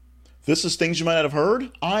This is Things You Might Not Have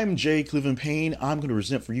Heard. I'm Jay Cleveland Payne. I'm going to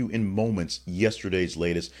present for you in moments yesterday's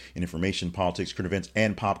latest in information, politics, current events,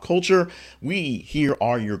 and pop culture. We here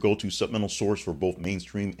are your go-to supplemental source for both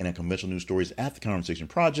mainstream and unconventional news stories at the Conversation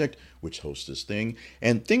Project, which hosts this thing,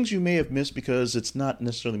 and things you may have missed because it's not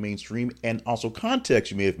necessarily mainstream, and also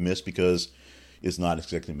context you may have missed because is not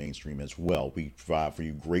exactly mainstream as well. We provide for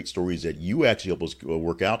you great stories that you actually help us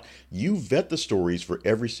work out. You vet the stories for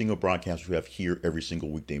every single broadcast we have here every single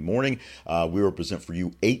weekday morning. We will present for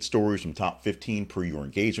you 8 stories from top 15 per your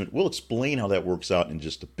engagement. We'll explain how that works out in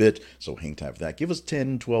just a bit, so hang tight for that. Give us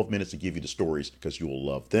 10, 12 minutes to give you the stories because you will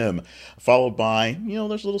love them. Followed by,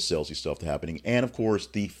 there's a little salesy stuff happening, and of course,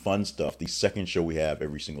 the fun stuff, the second show we have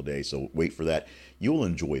every single day, so wait for that. You'll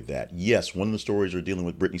enjoy that. Yes, one of the stories are dealing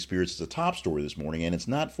with Britney Spears. It's a top story this morning, and it's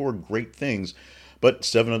not for great things, but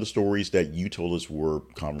 7 other stories that you told us were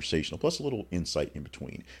conversational, plus a little insight in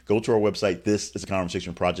between. Go to our website,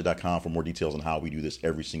 thisistheconversationproject.com, for more details on how we do this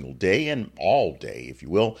every single day and all day, if you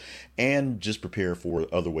will, and just prepare for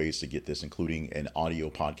other ways to get this, including an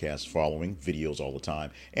audio podcast following, videos all the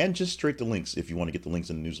time, and just straight to links. If you want to get the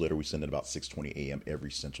links in the newsletter, we send at about 6:20 a.m.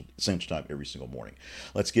 every central time every single morning.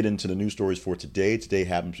 Let's get into the news stories for today. Today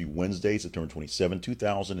happens to be Wednesday, September 27,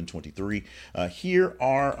 2023. Here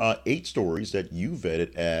are 8 stories that you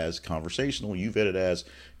vetted as conversational, you vetted as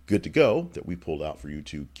good to go, that we pulled out for you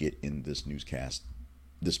to get in this newscast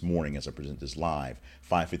this morning as I present this live,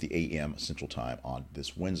 5:50 a.m. Central Time on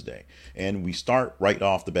this Wednesday. And we start right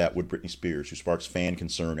off the bat with Britney Spears, who sparks fan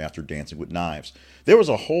concern after dancing with knives. There was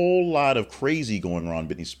a whole lot of crazy going on in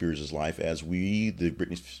Britney Spears' life as we, the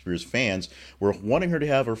Britney Spears fans, were wanting her to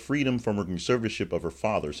have her freedom from her conservatorship of her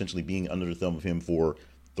father, essentially being under the thumb of him for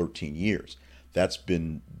 13 years. That's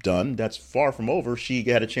been done. That's far from over. She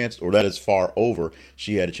had a chance, or that is far over.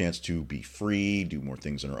 She had a chance to be free, do more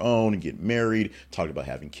things on her own, get married, talked about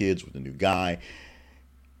having kids with a new guy.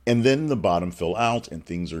 And then the bottom fell out and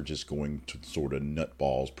things are just going to sort of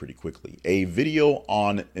nutballs pretty quickly. A video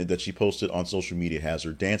that she posted on social media has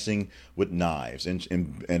her dancing with knives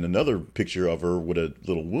and another picture of her with a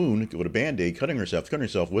little wound, with a Band-Aid, cutting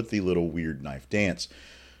herself with the little weird knife dance.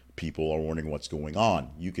 People are wondering what's going on.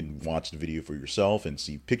 You can watch the video for yourself and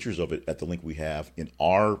see pictures of it at the link we have in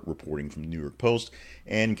our reporting from the New York Post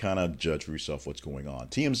and kind of judge for yourself what's going on.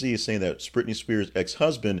 TMZ is saying that Britney Spears'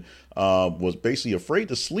 ex-husband was basically afraid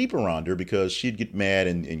to sleep around her because she'd get mad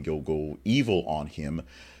and go evil on him,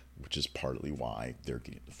 which is partly why they're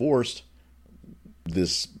getting divorced.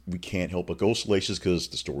 We can't help but go salacious because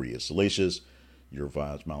the story is salacious. Your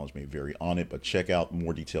mileage may vary on it, but check out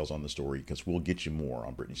more details on the story because we'll get you more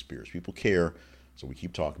on Britney Spears. People care, so we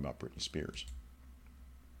keep talking about Britney Spears.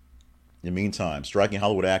 In the meantime, striking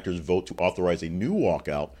Hollywood actors vote to authorize a new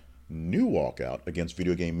walkout against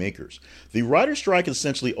video game makers. The writer's strike is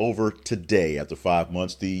essentially over today after 5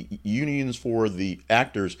 months. The unions for the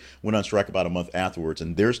actors went on strike about a month afterwards,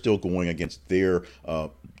 and they're still going against their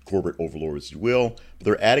corporate overlords, if you will. But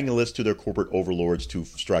they're adding a list to their corporate overlords to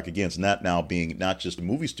strike against, and that now being not just the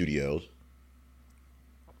movie studios,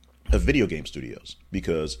 video game studios,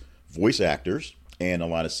 because voice actors and a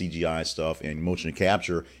lot of CGI stuff and motion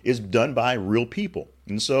capture is done by real people.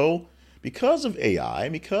 And so because of AI,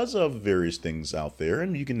 because of various things out there,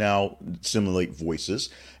 and you can now simulate voices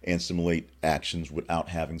and simulate actions without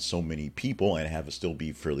having so many people and have it still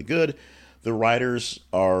be fairly good, the writers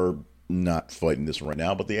are not fighting this right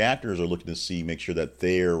now, but the actors are looking to make sure that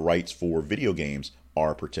their rights for video games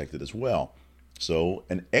are protected as well. So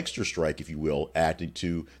an extra strike, if you will, added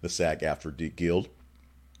to the SAG-AFTRA Guild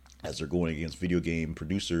as they're going against video game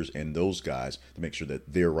producers and those guys to make sure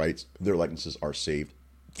that their rights, their likenesses are saved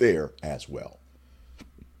there as well.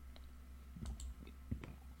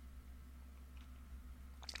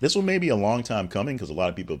 This one may be a long time coming because a lot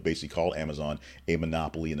of people have basically called Amazon a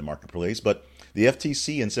monopoly in the marketplace, but the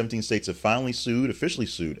FTC in 17 states have finally officially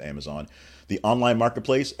sued Amazon. The online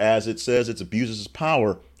marketplace, as it says, it abuses its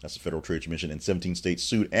power. That's the Federal Trade Commission in 17 states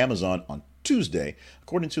sued Amazon on Tuesday,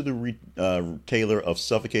 according to the retailer of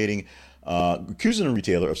suffocating, accusing the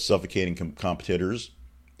retailer of suffocating competitors.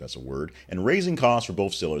 That's a word, and raising costs for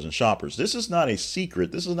both sellers and shoppers. This is not a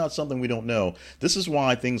secret. This is not something we don't know. This is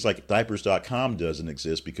why things like diapers.com doesn't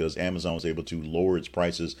exist, because Amazon was able to lower its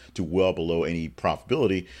prices to well below any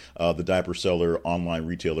profitability. The diaper seller, online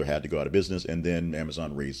retailer, had to go out of business, and then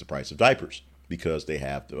Amazon raised the price of diapers because they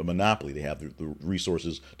have a monopoly. They have the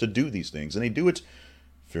resources to do these things, and they do it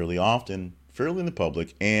fairly often, fairly in the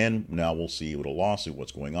public, and now we'll see with a lawsuit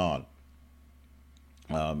what's going on.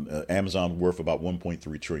 Amazon worth about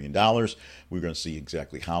 $1.3 trillion. We're going to see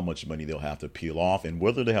exactly how much money they'll have to peel off and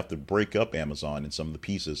whether they have to break up Amazon in some of the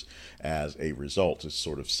pieces as a result to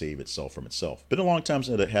sort of save itself from itself. Been a long time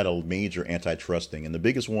since it had a major antitrust thing. And the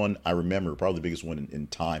biggest one I remember, probably the biggest one in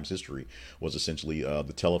Time's history, was essentially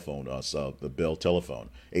the telephone, the Bell telephone,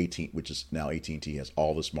 which is now AT&T, has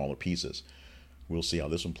all the smaller pieces. We'll see how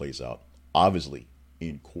this one plays out, obviously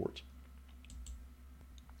in court.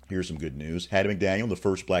 Here's some good news. Hattie McDaniel, the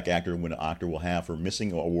first black actor to win an Oscar, will have her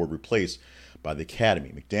missing award replaced by the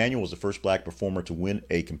Academy. McDaniel was the first black performer to win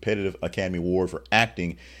a competitive Academy Award for acting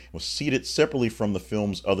and was seated separately from the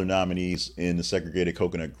film's other nominees in the segregated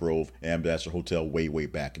Coconut Grove Ambassador Hotel way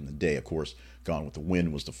back in the day. Of course, Gone with the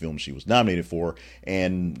Wind was the film she was nominated for,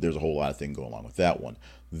 and there's a whole lot of things going along with that one.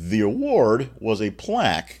 The award was a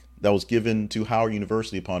plaque that was given to Howard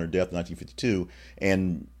University upon her death in 1952,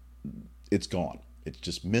 and it's gone. It's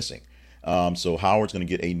just missing. So Howard's going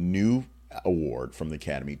to get a new award from the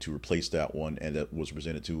Academy to replace that one, and that was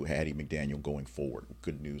presented to Hattie McDaniel going forward.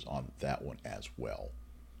 Good news on that one as well.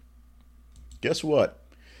 Guess what?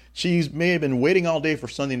 She's may have been waiting all day for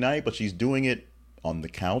Sunday night, but she's doing it on the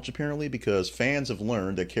couch apparently, because fans have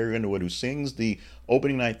learned that Carrie Underwood, who sings the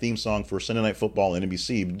opening night theme song for Sunday Night Football on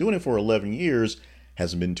NBC, been doing it for 11 years,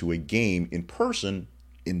 hasn't been to a game in person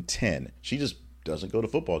in 10. She just doesn't go to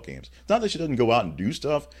football games. It's not that she doesn't go out and do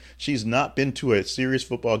stuff. She's not been to a serious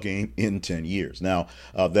football game in 10 years. Now,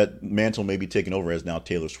 that mantle may be taken over as now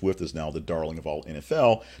Taylor Swift is now the darling of all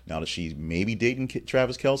NFL. Now that she's maybe dating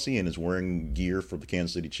Travis Kelce and is wearing gear for the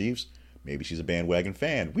Kansas City Chiefs. Maybe she's a bandwagon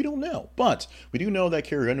fan. We don't know. But we do know that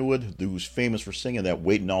Carrie Underwood, who's famous for singing that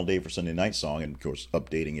Waiting All Day for Sunday Night song, and of course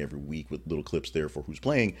updating every week with little clips there for who's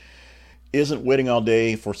playing, isn't waiting all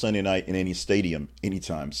day for Sunday night in any stadium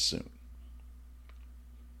anytime soon.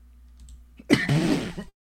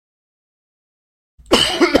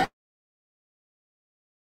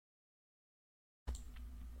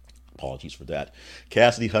 Apologies for that.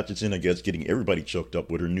 Cassidy Hutchinson, I guess, getting everybody choked up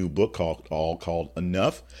with her new book called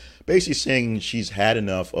Enough. Basically saying she's had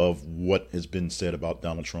enough of what has been said about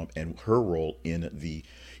Donald Trump and her role in the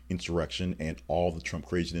insurrection and all the Trump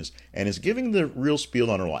craziness, and is giving the real spiel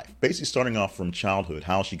on her life. Basically starting off from childhood,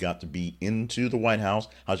 how she got to be into the White House,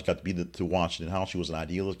 how she got to be to Washington, how she was an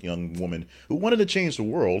idealistic young woman who wanted to change the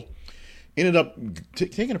world, ended up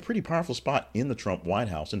taking a pretty powerful spot in the Trump White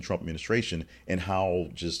House and Trump administration, and how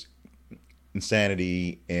just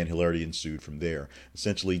insanity and hilarity ensued from there.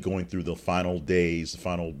 Essentially going through the final days, the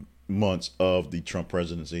final months of the Trump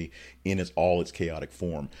presidency in all its chaotic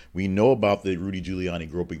form. We know about the Rudy Giuliani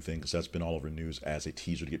groping thing because that's been all over the news as a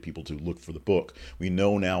teaser to get people to look for the book. We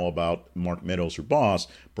know now about Mark Meadows, her boss,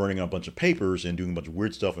 burning up a bunch of papers and doing a bunch of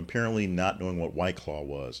weird stuff, apparently not knowing what White Claw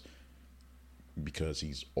was because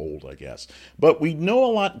he's old, I guess. But we know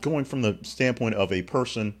a lot going from the standpoint of a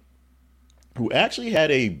person who actually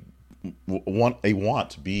had a want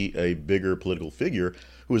to be a bigger political figure,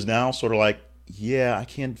 who is now sort of like, yeah, I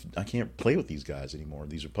can't play with these guys anymore.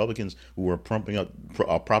 These Republicans who are propping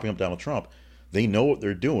up Donald Trump, they know what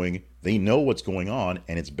they're doing, they know what's going on,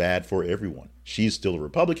 and it's bad for everyone. She's still a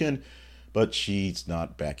Republican, but she's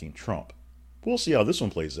not backing Trump. We'll see how this one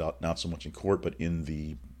plays out, not so much in court, but in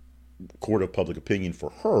the court of public opinion for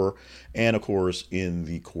her, and of course in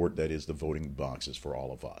the court that is the voting boxes for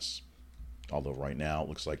all of us. Although right now it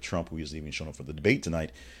looks like Trump, who isn't even showing up for the debate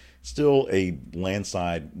tonight, still a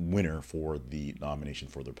landslide winner for the nomination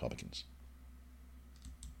for the Republicans.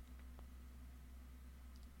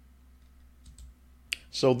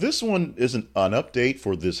 So this one isn't an update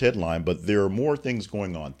for this headline, but there are more things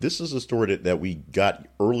going on. This is a story that we got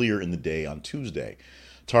earlier in the day on Tuesday.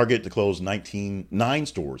 Target to close nine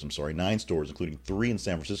stores, including 3 in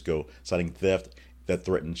San Francisco, citing theft that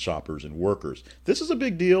threatened shoppers and workers. This is a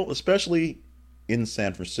big deal, especially in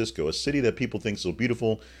San Francisco, a city that people think is so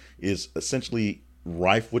beautiful, is essentially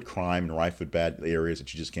rife with crime and rife with bad areas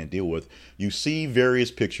that you just can't deal with. You see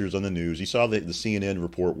various pictures on the news. You saw the CNN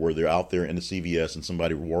report where they're out there in the CVS and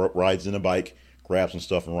somebody rides in a bike, grabs some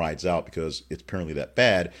stuff and rides out because it's apparently that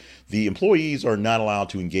bad. The employees are not allowed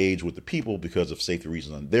to engage with the people because of safety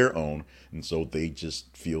reasons on their own, and so they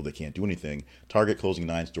just feel they can't do anything. Target closing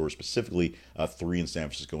 9 stores, specifically 3 in San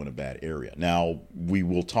Francisco in a bad area. Now, we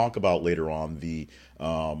will talk about later on the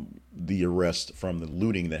arrest from the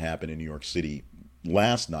looting that happened in New York City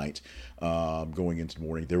last night, going into the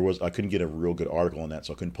morning. I couldn't get a real good article on that,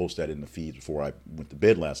 so I couldn't post that in the feed before I went to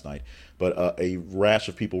bed last night. But a rash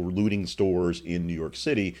of people were looting stores in New York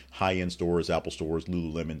City, high-end stores, Apple stores,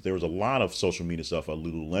 Lululemon. There was a lot of social media stuff on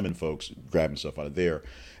Lululemon folks grabbing stuff out of there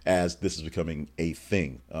as this is becoming a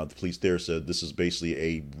thing. The police there said this is basically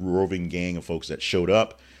a roving gang of folks that showed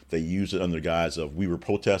up. They used it under the guise of we were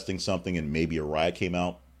protesting something and maybe a riot came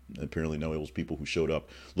out. Apparently, no, it was people who showed up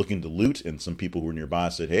looking to loot, and some people who were nearby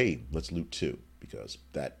said, hey, let's loot too, because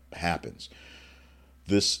that happens.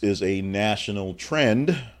 This is a national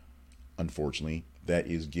trend, unfortunately, that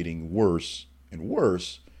is getting worse and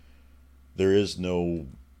worse. There is no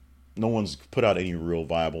one's put out any real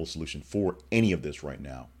viable solution for any of this right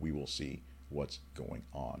now. We will see what's going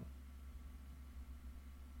on.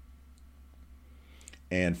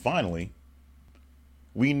 And finally,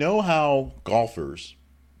 we know how golfers,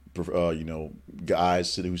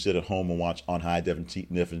 guys who sit at home and watch on high definition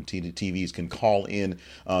TVs can call in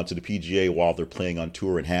to the PGA while they're playing on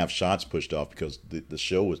tour and have shots pushed off because the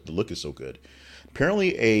look is so good.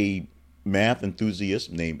 Apparently, a math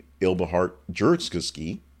enthusiast named Ilbehart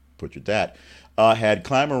Jurtskiski, butchered that, had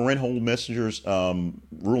climber Reinhold Messenger's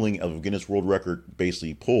ruling of Guinness World Record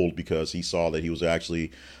basically pulled because he saw that he was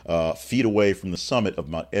actually feet away from the summit of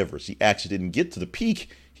Mount Everest. He actually didn't get to the peak.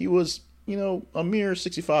 He was a mere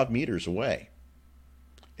 65 meters away.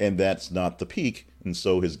 And that's not the peak. And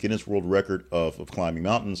so his Guinness World Record of climbing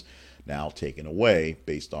mountains now taken away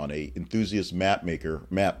based on a enthusiast map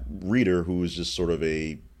reader who was just sort of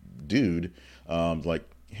a dude, like,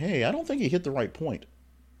 hey, I don't think he hit the right point.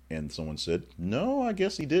 And someone said, no, I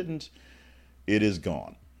guess he didn't. It is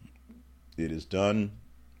gone. It is done.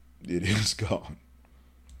 It is gone.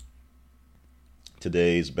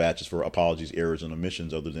 Today's batch is for apologies, errors, and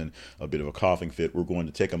omissions other than a bit of a coughing fit. We're going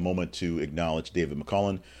to take a moment to acknowledge David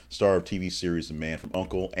McCullough, star of TV series The Man from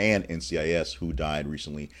U.N.C.L.E. and NCIS, who died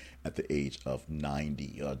recently at the age of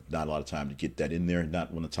 90. Not a lot of time to get that in there.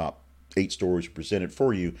 Not one of the top 8 stories presented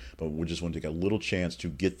for you, but we just want to take a little chance to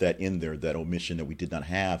get that in there, that omission that we did not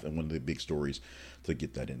have in one of the big stories, to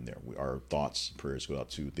get that in there. Our thoughts and prayers go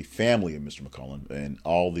out to the family of Mr. McCullough and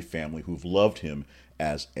all the family who've loved him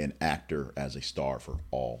as an actor, as a star for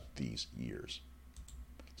all these years.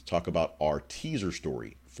 Let's talk about our teaser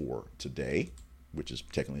story for today, which is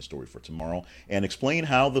technically a story for tomorrow, and explain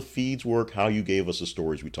how the feeds work, how you gave us the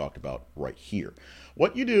stories we talked about right here.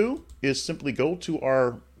 What you do is simply go to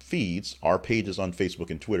our feeds, our pages on Facebook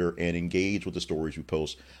and Twitter, and engage with the stories we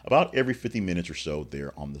post about every 50 minutes or so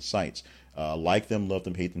there on the sites. Like them, love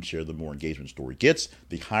them, hate them, share them. The more engagement the story gets,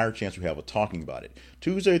 the higher chance we have of talking about it.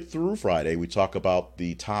 Tuesday through Friday, we talk about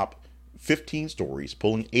the top 15 stories,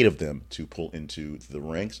 pulling 8 of them to pull into the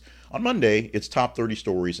ranks. On Monday, it's top 30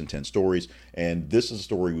 stories and 10 stories, and this is a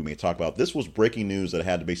story we may talk about. This was breaking news that I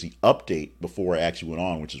had to basically update before I actually went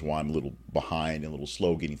on, which is why I'm a little behind and a little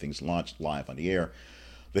slow getting things launched live on the air.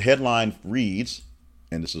 The headline reads,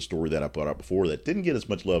 and this is a story that I brought up before that didn't get as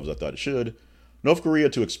much love as I thought it should: North Korea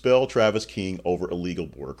to expel Travis King over illegal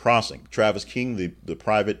border crossing. Travis King, the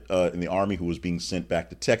private in the army who was being sent back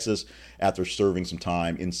to Texas after serving some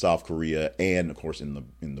time in South Korea and, of course, in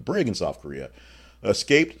the brig in South Korea,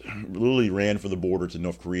 escaped, literally ran for the border to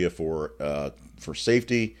North Korea for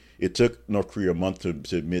safety. It took North Korea a month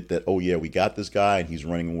to admit that, oh yeah, we got this guy and he's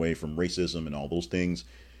running away from racism and all those things.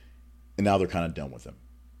 And now they're kind of done with him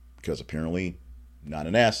because apparently not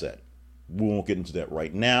an asset. We won't get into that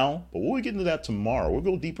right now, but we'll get into that tomorrow. We'll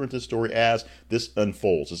go deeper into the story as this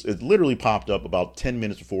unfolds. It literally popped up about 10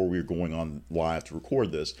 minutes before we were going on live to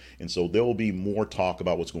record this. And so there will be more talk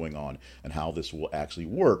about what's going on and how this will actually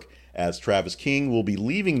work, as Travis King will be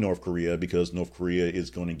leaving North Korea because North Korea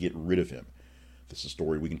is going to get rid of him. This is a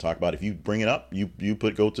story we can talk about. If you bring it up,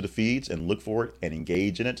 go to the feeds and look for it and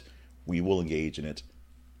engage in it. We will engage in it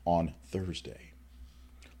on Thursday.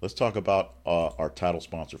 Let's talk about our title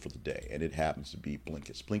sponsor for the day, and it happens to be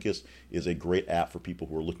Blinkist. Blinkist is a great app for people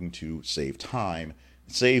who are looking to save time,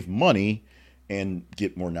 save money, and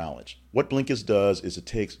get more knowledge. What Blinkist does is it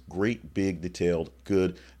takes great, big, detailed,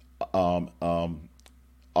 good audio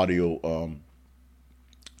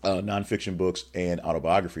nonfiction books and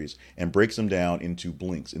autobiographies and breaks them down into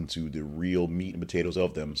blinks, into the real meat and potatoes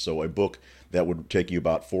of them. So a book that would take you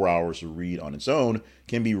about 4 hours to read on its own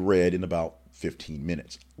can be read in about 15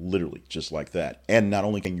 minutes, literally just like that. And not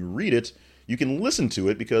only can you read it, you can listen to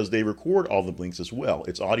it because they record all the blinks as well.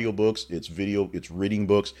 It's audiobooks, it's video, it's reading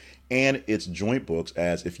books, and it's joint books.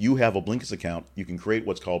 As if you have a Blinkist account, you can create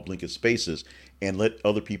what's called Blinkist Spaces and let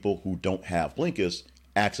other people who don't have Blinkist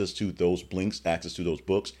access to those blinks, access to those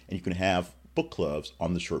books, and you can have book clubs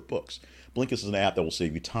on the short books. Blinkist is an app that will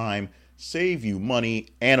save you time, save you money,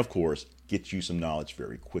 and of course, get you some knowledge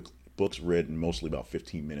very quickly. Books read in mostly about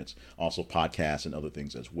 15 minutes. Also podcasts and other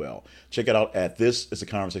things as well. Check it out at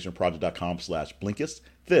thisistheconversationproject.com/Blinkist.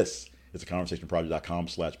 This is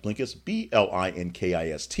theconversationproject.com/Blinkist,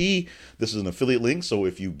 Blinkist. This is an affiliate link, so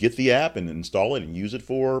if you get the app and install it and use it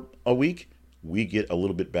for a week, we get a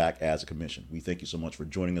little bit back as a commission. We thank you so much for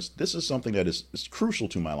joining us. This is something that is crucial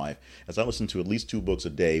to my life, as I listen to at least 2 books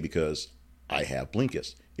a day because I have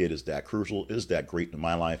Blinkist. It is that crucial, it is that great in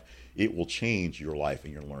my life. It will change your life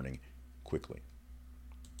and your learning quickly.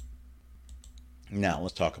 Now,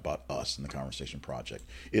 let's talk about us in the Conversation Project.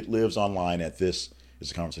 It lives online at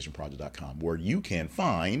thisistheconversationproject.com, where you can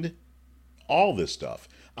find all this stuff.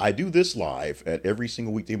 I do this live at every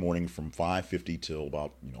single weekday morning from 5:50 till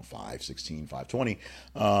about 5:16, 5:20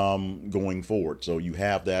 going forward. So you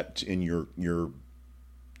have that in your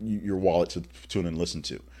wallet to tune and listen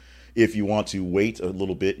to. If you want to wait a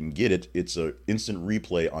little bit and get it, it's an instant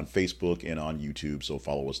replay on Facebook and on YouTube, so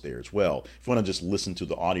follow us there as well. If you want to just listen to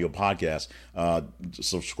the audio podcast,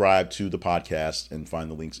 subscribe to the podcast and find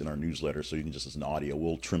the links in our newsletter so you can just listen to audio.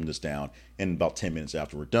 We'll trim this down, and about 10 minutes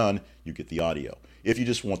after we're done, you get the audio. If you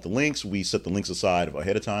just want the links, we set the links aside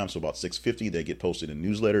ahead of time, so about 6:50 they get posted in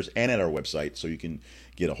newsletters and at our website, so you can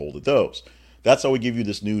get a hold of those. That's how we give you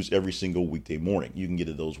this news every single weekday morning. You can get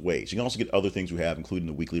it those ways. You can also get other things we have, including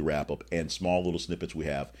the weekly wrap-up and small little snippets we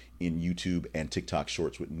have in YouTube and TikTok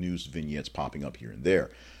shorts with news vignettes popping up here and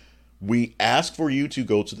there. We ask for you to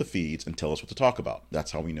go to the feeds and tell us what to talk about.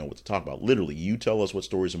 That's how we know what to talk about. Literally, you tell us what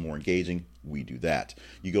stories are more engaging. We do that.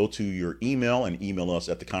 You go to your email and email us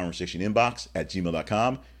at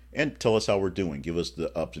theconversationinbox@gmail.com and tell us how we're doing. Give us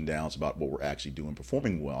the ups and downs about what we're actually doing,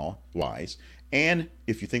 performing wise. And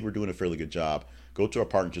if you think we're doing a fairly good job, go to our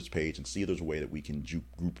partnerships page and see if there's a way that we can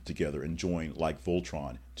group together and join like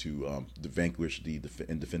Voltron to vanquish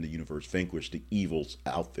and defend the universe, vanquish the evils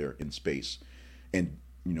out there in space, and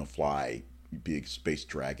fly big space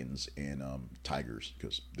dragons and tigers,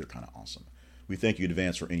 because they're kind of awesome. We thank you in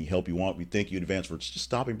advance for any help you want. We thank you in advance for just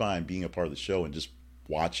stopping by and being a part of the show and just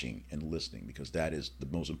watching and listening, because that is the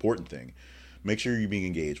most important thing. Make sure you're being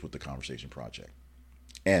engaged with the Conversation Project.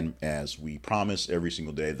 And as we promise every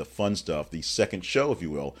single day, the fun stuff, the second show, if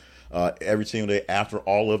you will, every single day after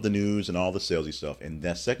all of the news and all the salesy stuff. And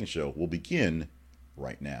that second show will begin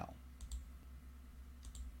right now.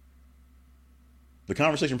 The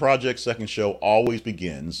Conversation Project second show always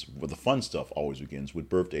begins with the fun stuff, always begins with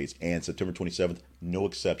birthdays, and September 27th, no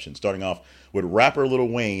exception. Starting off with rapper Lil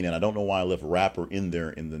Wayne, and I don't know why I left rapper in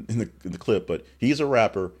there in the clip, but he's a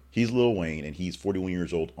rapper, he's Lil Wayne, and he's 41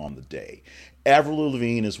 years old on the day. Avril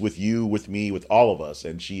Levigne is with you, with me, with all of us,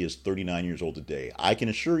 and she is 39 years old today. I can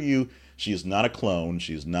assure you, she is not a clone.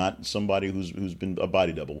 She is not somebody who's been a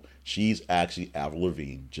body double. She's actually Avril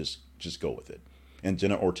Levigne. Just go with it. And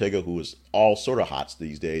Jenna Ortega, who is all sort of hot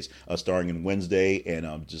these days, starring in Wednesday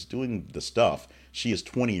and just doing the stuff. She is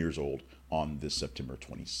 20 years old on this September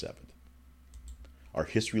 27th. Our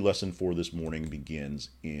history lesson for this morning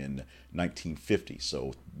begins in 1950.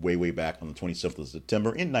 So way back on the 27th of September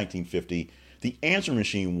in 1950, the answering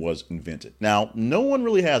machine was invented. Now, no one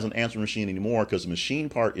really has an answering machine anymore because the machine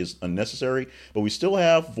part is unnecessary, but we still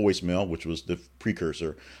have voicemail, which was the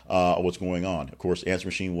precursor of what's going on. Of course, answering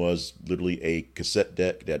machine was literally a cassette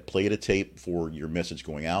deck that played a tape for your message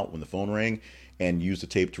going out when the phone rang and used the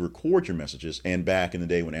tape to record your messages. And back in the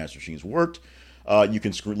day when answering machines worked, you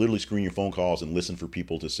can literally screen your phone calls and listen for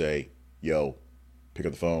people to say, yo, pick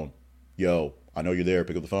up the phone. Yo, I know you're there.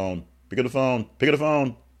 Pick up the phone. Pick up the phone. Pick up the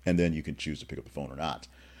phone. And then you can choose to pick up the phone or not.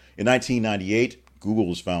 In 1998, Google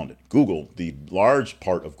was founded. Google, the large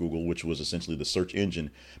part of Google, which was essentially the search engine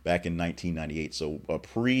back in 1998. So a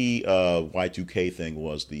pre-Y2K thing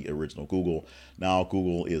was the original Google. Now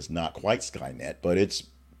Google is not quite Skynet, but it's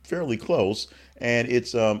fairly close. And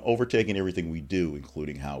it's overtaking everything we do,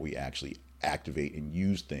 including how we actually activate and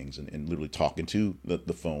use things and literally talking to the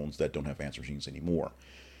phones that don't have answer machines anymore.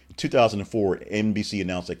 In 2004, NBC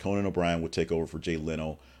announced that Conan O'Brien would take over for Jay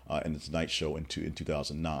Leno in the Tonight Show in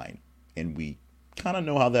 2009. And we kind of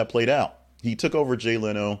know how that played out. He took over Jay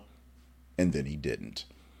Leno, and then he didn't.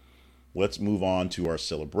 Let's move on to our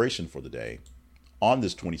celebration for the day. On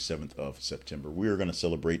this 27th of September, we are going to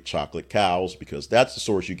celebrate chocolate cows because that's the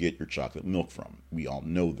source you get your chocolate milk from. We all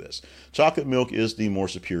know this. Chocolate milk is the more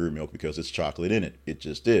superior milk because it's chocolate in it. It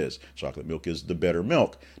just is. Chocolate milk is the better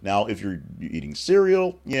milk. Now, if you're eating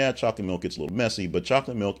cereal, yeah, chocolate milk gets a little messy, but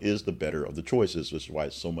chocolate milk is the better of the choices, which is why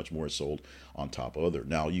so much more is sold on top of other.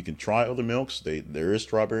 Now, you can try other milks. There is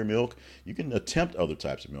strawberry milk. You can attempt other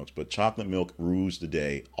types of milks, but chocolate milk rules the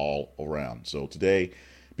day all around. So today,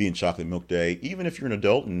 being Chocolate Milk Day. Even if you're an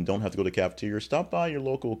adult and don't have to go to the cafeteria, stop by your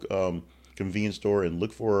local convenience store and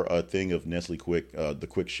look for a thing of Nestle Quick, the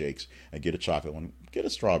Quick Shakes, and get a chocolate one. Get a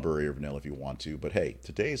strawberry or vanilla if you want to. But hey,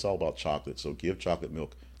 today is all about chocolate, so give chocolate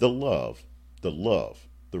milk the love,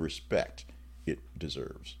 the respect it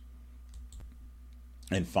deserves.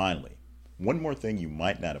 And finally, one more thing you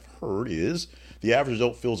might not have heard is the average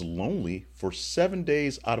adult feels lonely for 7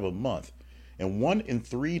 days out of a month, and 1 in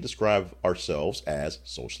 3 describe ourselves as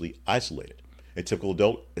socially isolated. A typical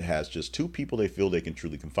adult has just 2 people they feel they can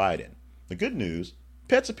truly confide in. The good news,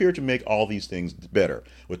 pets appear to make all these things better,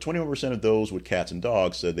 with 21% of those with cats and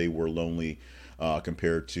dogs said they were lonely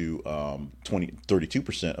compared to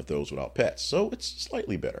 32% of those without pets. So it's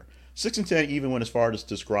slightly better. 6 in 10 even went as far as to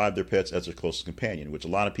describe their pets as their closest companion, which a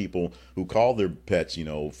lot of people who call their pets,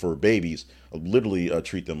 for babies, literally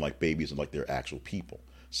treat them like babies and like they're actual people.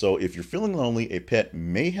 So if you're feeling lonely, a pet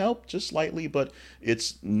may help just slightly, but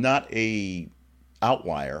it's not a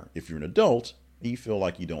outlier if you're an adult and you feel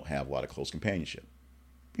like you don't have a lot of close companionship.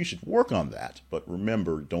 You should work on that, but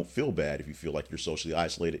remember, don't feel bad if you feel like you're socially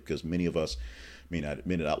isolated, because many of us may not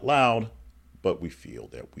admit it out loud, but we feel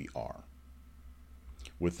that we are.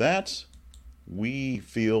 With that, we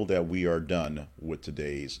feel that we are done with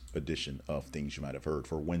today's edition of Things You Might Have Heard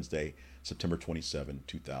for Wednesday, September 27,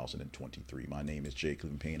 2023. My name is Jay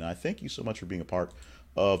Cleveland Payne, and I thank you so much for being a part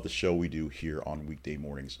of the show we do here on weekday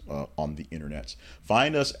mornings on the internet.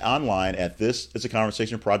 Find us online at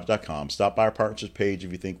thisisaconversationproject.com. Stop by our partnerships page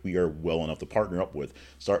if you think we are well enough to partner up with.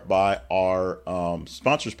 Start by our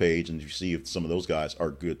sponsors page, and you see if some of those guys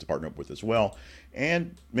are good to partner up with as well.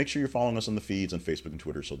 And make sure you're following us on the feeds on Facebook and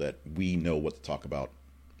Twitter so that we know what to talk about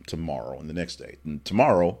tomorrow and the next day. And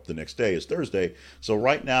tomorrow, the next day, is Thursday. So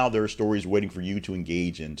right now, there are stories waiting for you to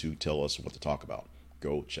engage in to tell us what to talk about.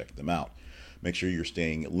 Go check them out. Make sure you're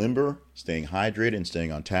staying limber, staying hydrated, and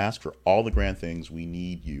staying on task for all the grand things we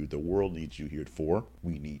need you. The world needs you here for.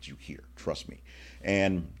 We need you here. Trust me.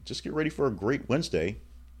 And just get ready for a great Wednesday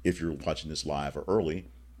if you're watching this live or early.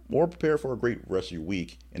 Or prepare for a great rest of your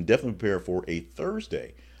week. And definitely prepare for a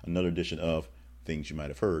Thursday. Another edition of Things You Might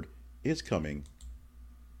Have Heard is coming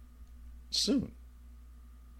soon.